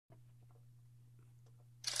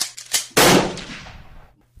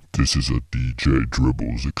This is a DJ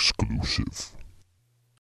Dribbles exclusive.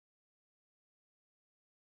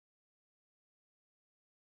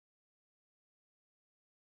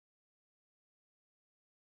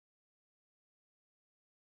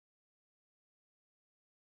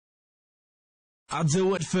 I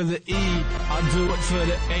do it for the E, I do it for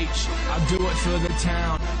the H, I do it for the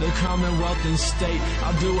town, the Commonwealth and state.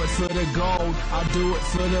 I do it for the gold, I do it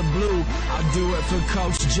for the blue, I do it for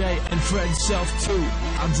Coach J and Fred Self too.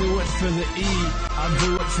 I do it for the E, I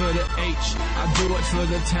do it for the H, I do it for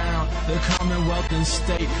the town, the Commonwealth and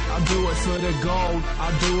state. I do it for the gold,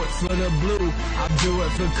 I do it for the blue, I do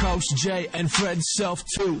it for Coach J and Fred Self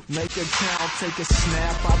too. Make a count, take a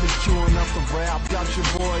snap, I'll be queuing up the rap. Got your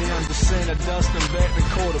boy under center, Dustin back the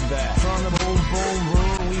quarterback. From the boom boom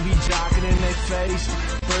room, we be jocking in their face,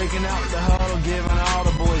 breaking out the huddle, giving all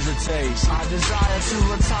the boys a taste. I desire to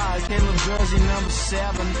retire, Caleb jersey number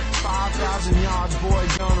 7, 5,000 yards, boy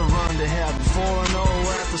gonna run to heaven.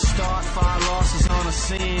 4-0 at the start, 5 losses on the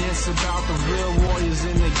scene. It's about the real warriors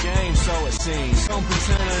in the game, so it seems. Some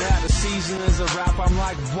pretending that the season is a wrap. I'm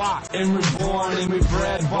like, what? And reborn and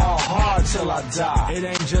rebred, ball hard till I die. It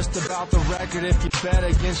ain't just about the record. If you bet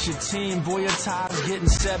against your team, boy, your time's getting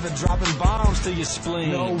severed, dropping bombs to your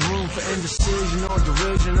spleen. No room for indecision or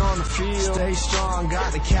derision on the field. Stay strong,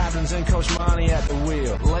 got the captains and Coach Monty at the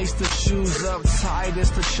wheel. Lace the shoes up tight,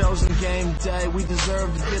 it's the chosen game day. We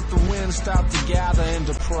deserve to get the win, stop to gather and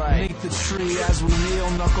to pray. Beneath the tree as we kneel,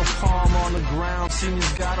 knuckle palm on the ground.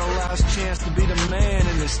 Seniors got a last chance to be the man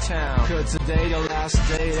in this town. Could today the last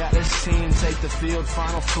day that this team take the field?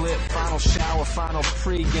 Final flip, final shower, final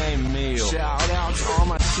pre-game meal. Shout out to all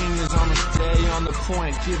my seniors on this day on the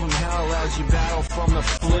point. Give them hell as you battle from the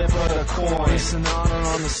flip of the coin. It's an honor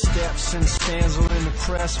on the steps and Stanzel in the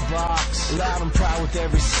press box. Loud and proud with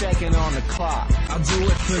every second on the clock. I do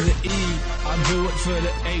it for the E, I do it for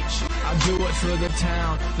the H, I do it for the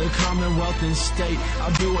town, the Commonwealth and state.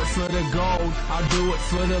 I do it for the gold, I do it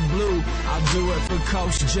for the blue, I do it for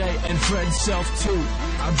Coach J and Fred Self too.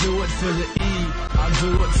 I do it for the E, I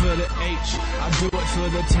do it for the H, I do it for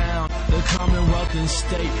the town, the Commonwealth and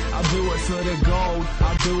state. I do it for the gold,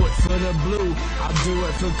 I do it for the blue, I do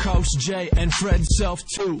it for Coach J and Fred Self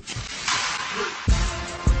too.